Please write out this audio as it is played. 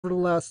For the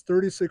last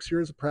 36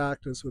 years of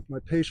practice with my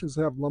patients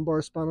that have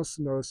lumbar spinal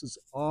stenosis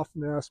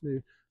often ask me,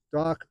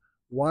 Doc,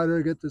 why do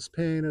I get this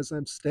pain as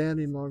I'm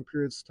standing long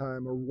periods of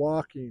time or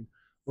walking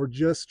or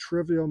just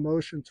trivial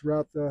motion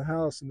throughout the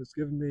house, and it's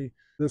giving me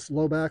this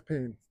low back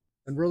pain?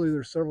 And really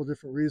there's several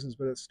different reasons,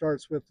 but it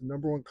starts with the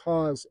number one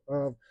cause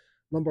of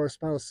lumbar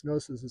spinal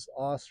stenosis is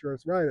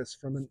osteoarthritis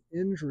from an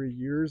injury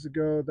years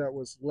ago that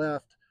was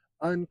left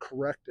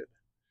uncorrected.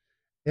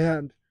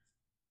 And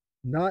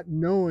not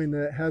knowing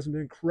that it hasn't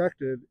been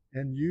corrected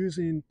and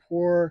using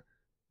poor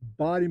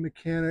body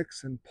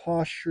mechanics and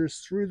postures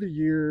through the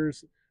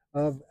years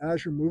of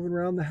as you're moving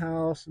around the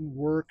house and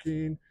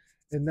working,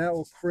 and that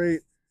will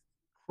create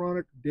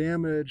chronic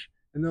damage,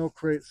 and they'll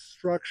create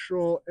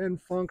structural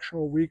and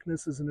functional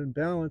weaknesses and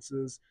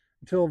imbalances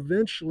until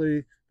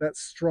eventually that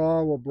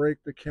straw will break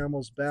the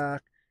camel's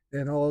back,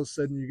 and all of a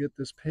sudden you get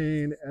this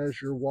pain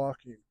as you're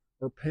walking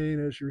or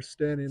pain as you're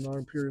standing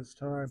long periods of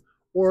time,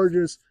 or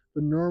just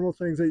the normal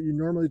things that you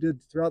normally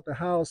did throughout the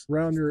house,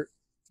 around your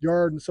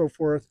yard and so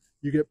forth,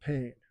 you get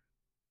pain.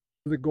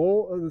 The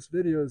goal of this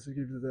video is to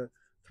give you the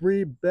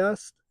 3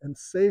 best and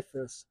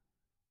safest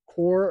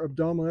core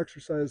abdominal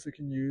exercises that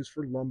you can use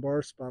for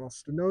lumbar spinal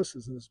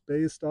stenosis, and it's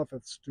based off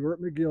of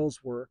Stuart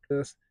McGill's work.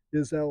 This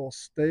is that will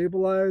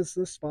stabilize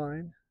the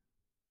spine,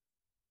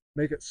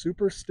 make it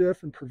super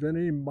stiff and prevent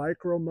any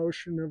micro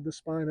motion of the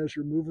spine as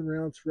you're moving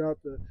around throughout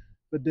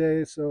the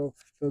day. So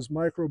those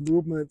micro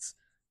movements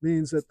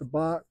means that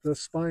the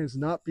spine is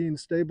not being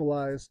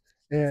stabilized,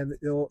 and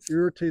it'll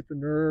irritate the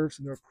nerves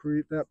and it'll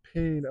create that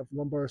pain of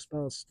lumbar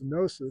spinal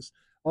stenosis.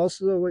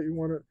 Also, what you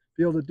want to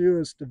be able to do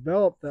is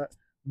develop that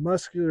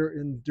muscular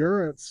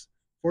endurance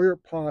for your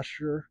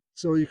posture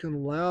so you can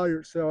allow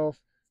yourself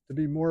to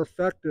be more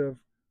effective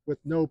with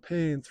no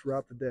pain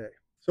throughout the day.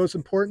 So it's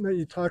important that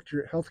you talk to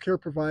your healthcare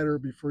provider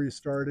before you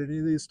start any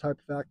of these type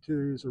of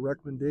activities or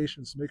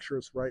recommendations to make sure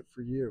it's right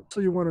for you.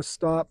 So you want to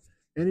stop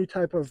any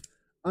type of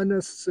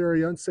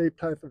unnecessary, unsafe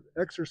type of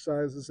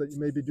exercises that you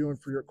may be doing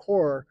for your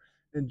core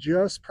and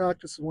just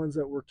practice the ones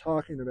that we're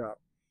talking about.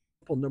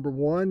 Number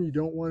 1, you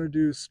don't want to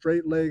do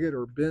straight-legged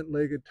or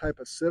bent-legged type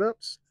of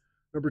sit-ups.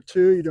 Number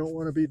 2, you don't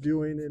want to be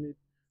doing any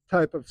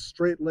type of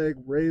straight leg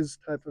raised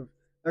type of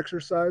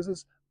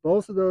exercises.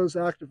 Both of those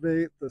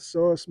activate the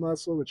psoas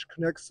muscle, which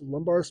connects the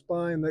lumbar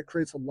spine. That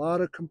creates a lot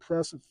of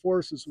compressive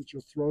forces, which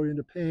will throw you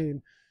into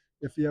pain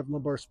if you have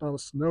lumbar spinal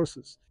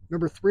stenosis.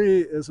 Number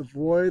 3 is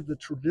avoid the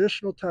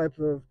traditional type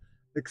of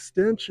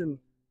extension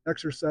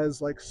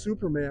exercise like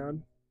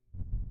Superman,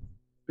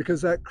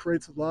 because that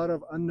creates a lot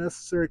of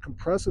unnecessary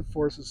compressive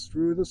forces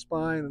through the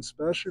spine,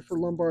 especially for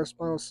lumbar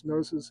spinal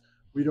stenosis.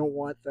 We don't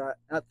want that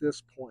at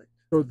this point.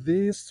 So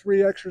these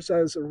 3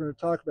 exercises that we're going to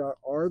talk about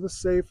are the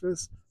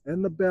safest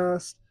and the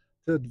best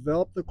to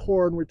develop the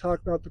core. And we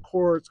talk about the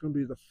core, it's going to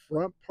be the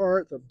front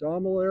part, the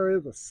abdominal area,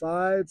 the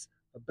sides,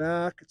 the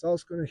back. It's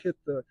also going to hit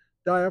the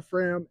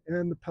diaphragm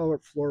and the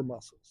pelvic floor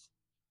muscles.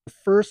 The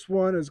first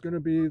one is going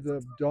to be the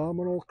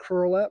abdominal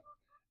curl up.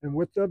 And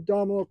with the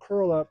abdominal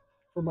curl up,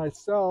 for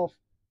myself,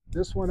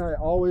 this one I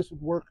always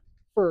would work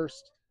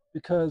first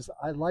because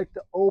I like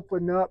to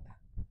open up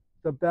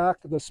the back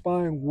of the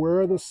spine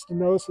where the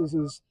stenosis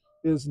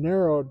is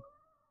narrowed.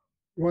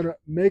 You want to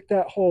make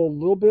that hole a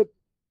little bit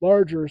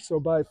larger, so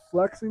by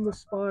flexing the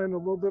spine a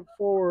little bit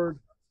forward,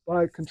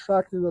 by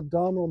contracting the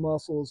abdominal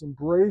muscles and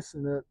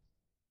bracing it,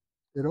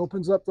 it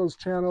opens up those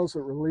channels,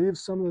 it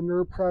relieves some of the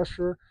nerve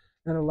pressure,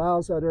 and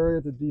allows that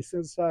area to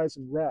desensitize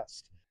and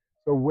rest.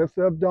 So with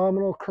the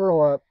abdominal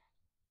curl up,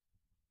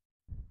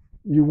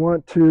 you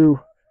want to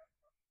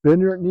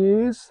bend your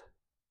knees.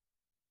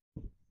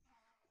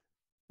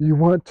 You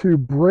want to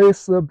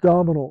brace the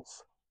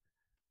abdominals.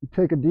 You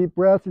take a deep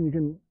breath and you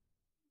can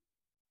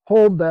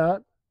hold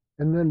that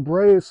and then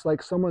brace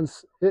like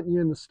someone's hitting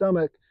you in the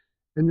stomach,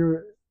 and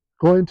you're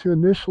going to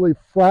initially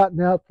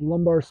flatten out the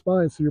lumbar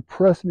spine, so you're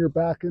pressing your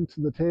back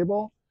into the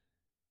table.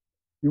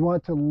 You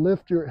want to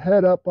lift your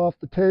head up off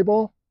the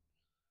table.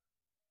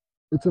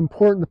 It's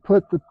important to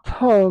put the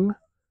tongue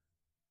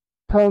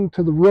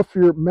to the roof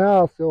of your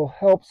mouth. It'll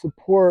help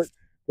support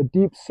the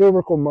deep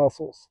cervical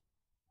muscles.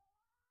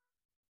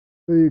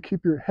 So you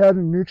keep your head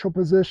in neutral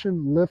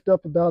position, lift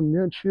up about an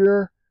inch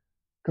here,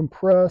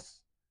 compress,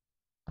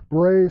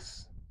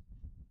 brace.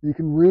 You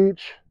can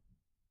reach,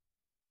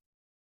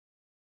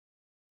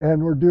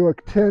 and we'll do a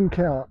 10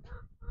 count.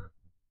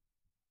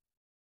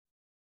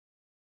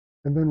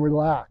 And then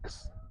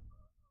relax.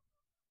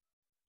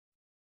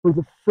 For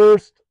the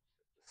first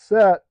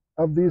set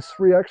of these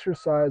 3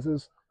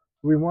 exercises,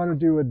 we want to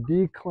do a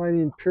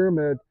declining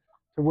pyramid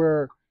to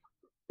where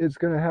it's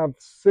going to have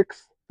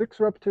six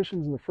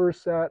repetitions in the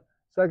first set.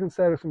 Second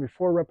set is going to be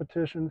 4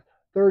 repetitions.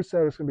 Third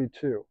set is going to be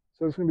 2.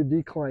 So it's going to be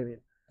declining.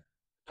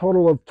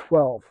 Total of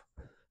 12.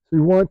 So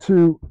you want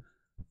to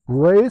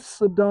brace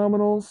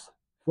abdominals,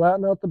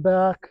 flatten out the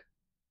back,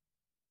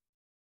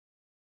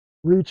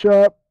 reach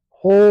up,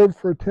 hold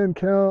for a 10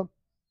 count,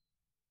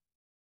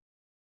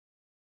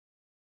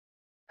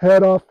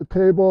 head off the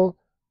table,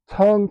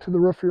 tongue to the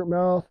roof of your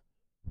mouth,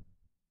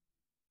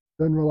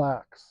 then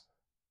relax.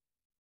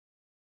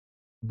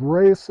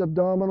 Brace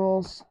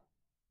abdominals.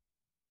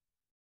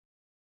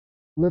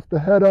 Lift the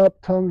head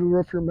up, tongue to the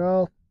roof of your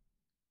mouth,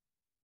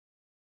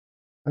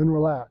 and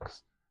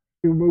relax.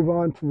 You move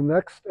on to the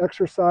next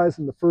exercise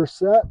in the first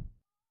set,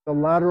 the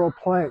lateral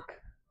plank.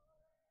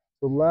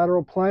 The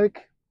lateral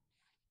plank,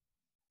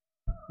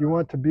 you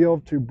want to be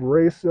able to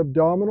brace the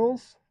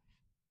abdominals.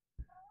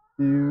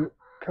 You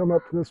come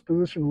up to this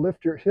position,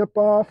 lift your hip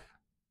off.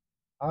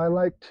 I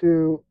like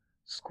to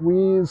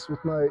squeeze with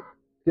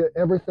get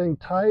everything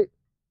tight,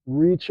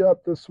 reach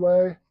up this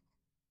way,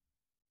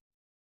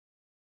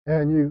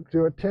 and you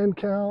do a 10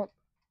 count.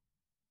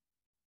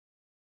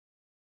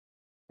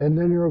 And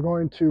then you're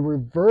going to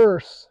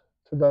reverse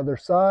to the other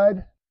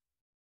side.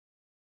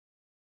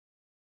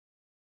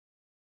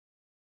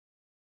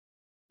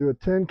 Do a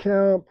 10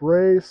 count,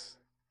 brace.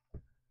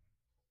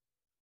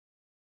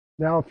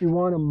 Now, if you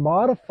want to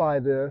modify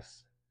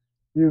this,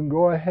 you can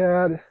go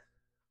ahead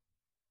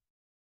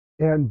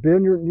and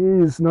bend your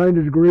knees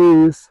 90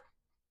 degrees,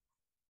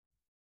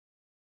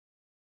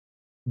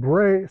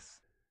 brace,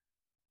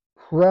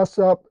 press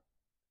up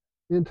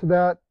into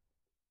that,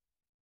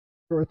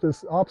 or with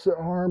this opposite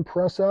arm,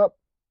 press up,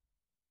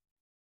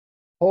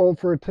 hold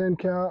for a 10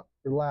 count,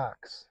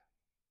 relax.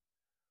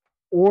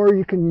 Or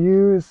you can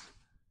use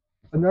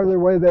another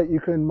way that you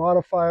can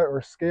modify it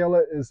or scale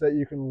it is that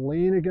you can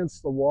lean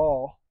against the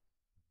wall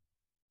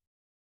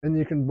and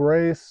you can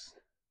brace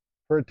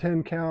for a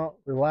 10 count,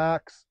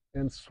 relax,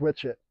 and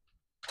switch it.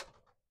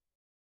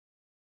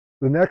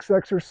 The next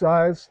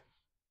exercise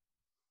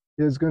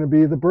is going to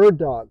be the bird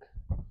dog.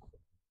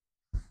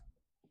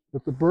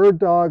 With the bird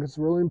dog, it's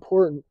really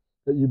important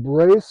that you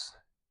brace.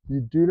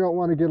 You do not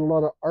want to get a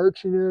lot of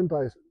arching in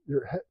by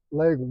your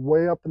leg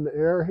way up in the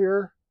air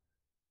here.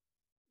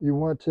 You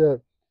want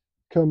to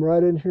come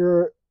right in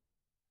here,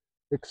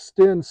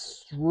 extend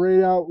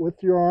straight out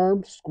with your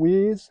arm,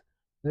 squeeze,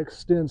 and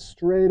extend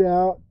straight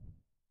out.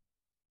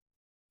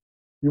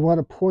 You want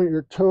to point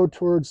your toe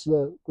towards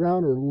the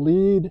ground or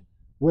lead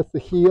with the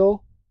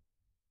heel.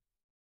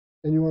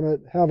 And you want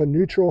to have a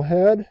neutral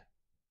head.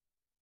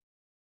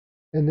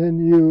 And then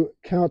you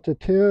count to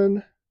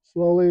 10,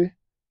 slowly,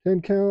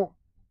 10 count,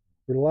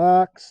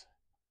 relax,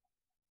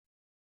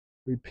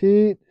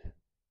 repeat.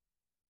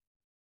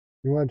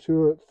 You want to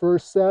do it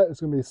first set,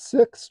 it's going to be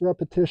 6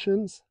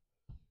 repetitions.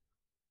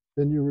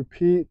 Then you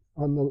repeat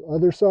on the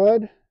other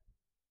side.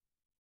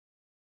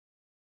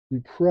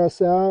 You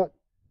press out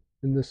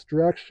in this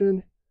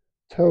direction,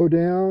 toe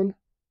down,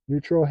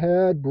 neutral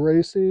head,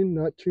 bracing,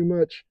 not too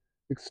much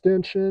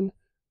extension,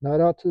 not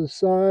out to the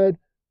side,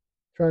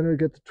 trying to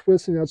get the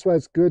twisting. That's why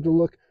it's good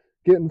to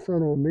get in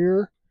front of a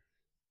mirror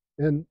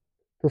and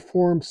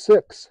perform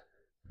 6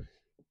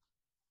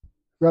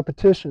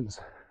 repetitions.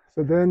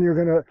 So then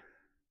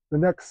the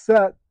next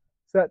set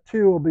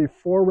 2 will be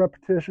 4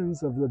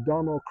 repetitions of the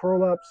abdominal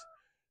curl-ups,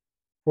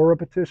 4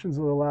 repetitions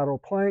of the lateral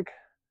plank,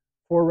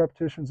 4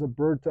 repetitions of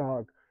bird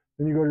dog.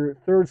 Then you go to your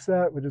third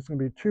set, which is going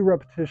to be 2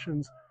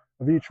 repetitions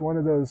of each one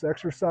of those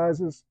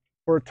exercises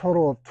for a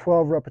total of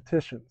 12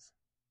 repetitions.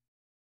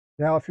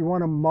 Now, if you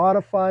want to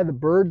modify the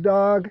bird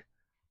dog,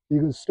 you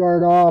can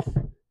start off,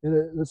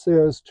 let's say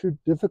it was too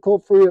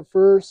difficult for you at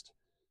first,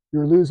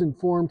 you're losing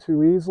form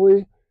too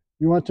easily.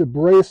 You want to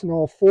brace in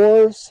all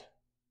 4s,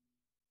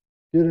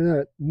 get in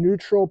a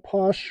neutral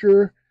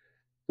posture.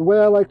 The way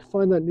I like to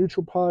find that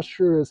neutral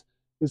posture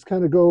is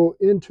kind of go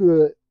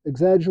into an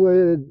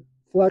exaggerated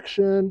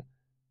flexion,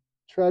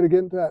 try to get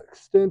into that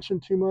extension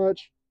too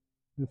much,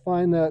 and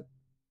find that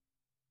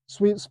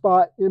sweet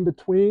spot in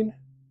between.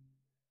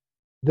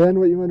 Then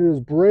what you want to do is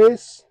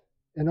brace,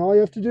 and all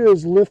you have to do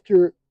is lift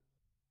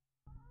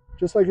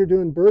just like you're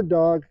doing bird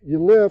dog, you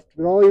lift,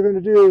 but all you're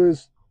going to do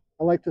is,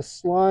 I like to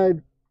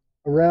slide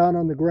around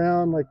on the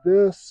ground like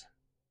this,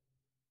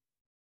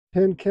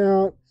 10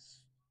 count,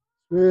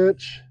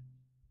 switch,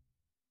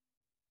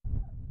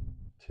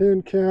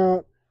 10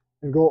 count,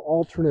 and go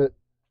alternate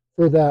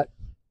for that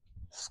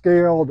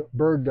scaled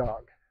bird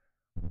dog.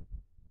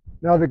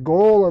 Now the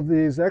goal of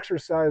these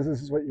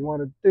exercises is what you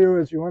want to do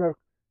is you want to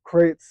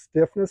create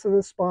stiffness of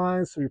the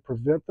spine so you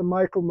prevent the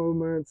micro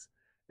movements,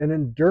 and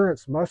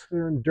endurance,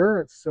 muscular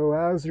endurance. So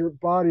as your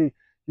body,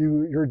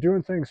 you're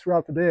doing things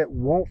throughout the day, it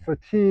won't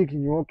fatigue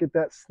and you won't get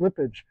that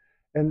slippage.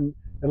 And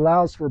it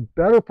allows for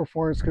better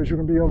performance because you're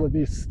going to be able to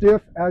be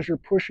stiff as you're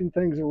pushing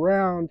things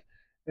around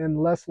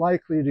and less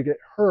likely to get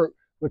hurt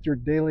with your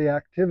daily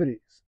activities.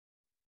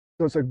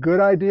 So it's a good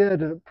idea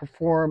to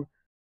perform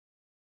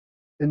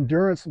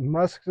endurance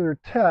muscular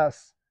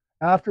tests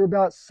after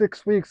about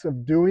 6 weeks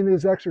of doing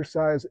these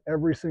exercises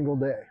every single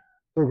day.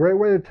 So a great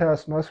way to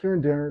test muscular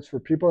endurance for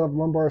people who have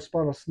lumbar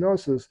spinal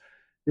stenosis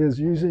is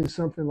using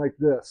something like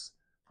this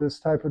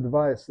type of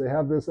device. They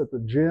have this at the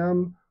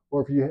gym,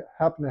 or if you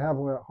happen to have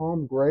one at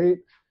home, great.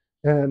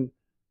 And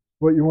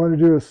what you want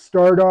to do is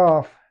start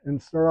off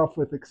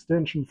with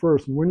extension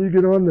first. And when you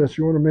get on this,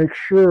 you want to make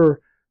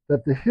sure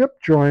that the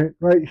hip joint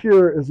right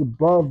here is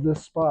above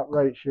this spot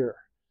right here.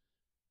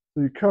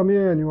 So you come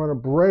in, you want to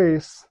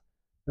brace,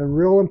 and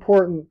real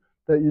important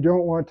that you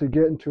don't want to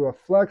get into a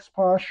flex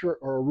posture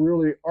or a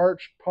really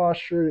arched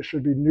posture. It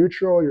should be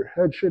neutral. Your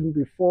head shouldn't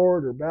be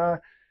forward or back.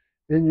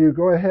 And you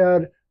go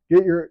ahead,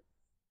 get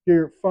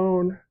your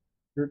phone,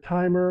 your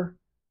timer,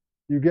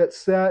 you get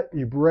set,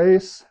 you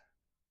brace,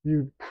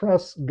 you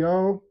press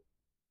go,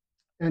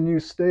 and you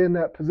stay in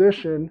that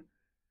position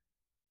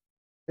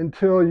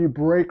until you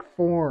break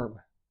form.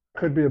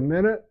 Could be a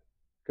minute,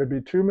 could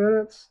be 2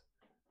 minutes.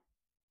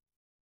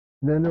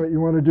 And then what you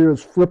want to do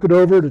is flip it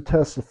over to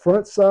test the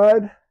front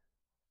side.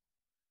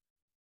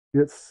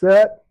 Get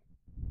set.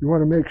 You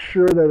want to make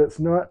sure that it's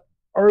not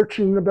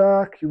arching the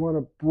back. You want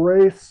to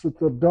brace with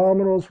the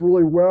abdominals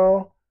really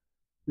well.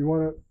 You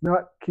want to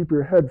not keep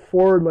your head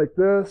forward like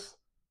this.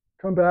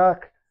 Come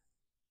back,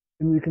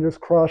 and you can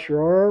just cross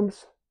your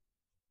arms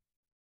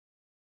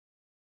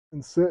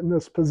and sit in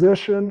this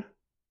position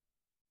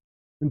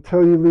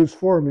until you lose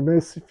form. You may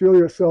feel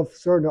yourself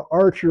starting to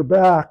arch your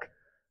back.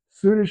 As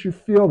soon as you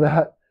feel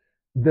that,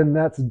 then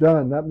that's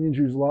done. That means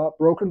you've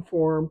broken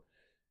form,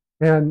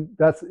 and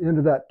that's the end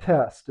of that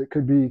test. It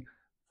could be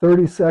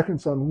 30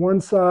 seconds on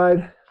one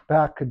side,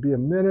 back could be a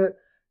minute.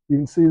 You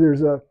can see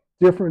there's a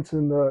difference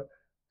in the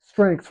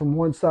strength from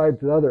one side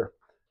to the other.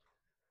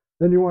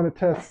 Then you want to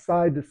test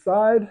side to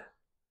side.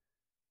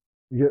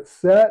 You get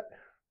set.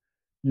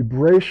 You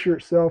brace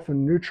yourself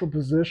in neutral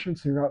position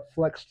so you're not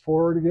flexed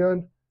forward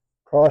again.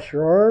 Cross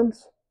your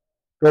arms.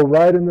 Go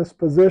right in this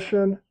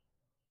position,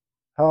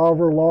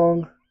 however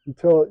long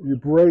until you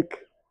break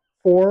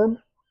form.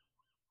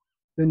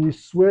 Then you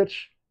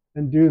switch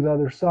and do the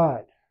other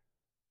side.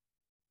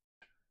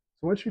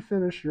 So once you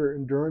finish your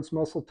endurance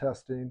muscle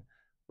testing,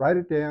 write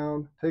it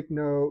down, take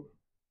note.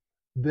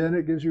 Then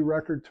it gives you a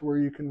record to where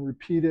you can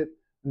repeat it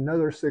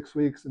another 6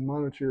 weeks and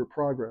monitor your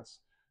progress.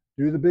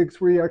 Do the big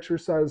 3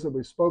 exercises that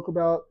we spoke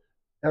about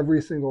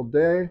every single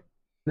day.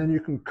 Then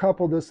you can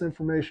couple this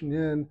information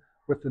in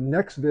with the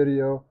next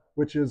video,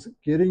 which is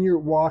getting your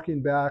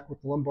walking back with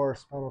lumbar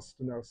spinal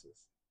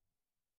stenosis.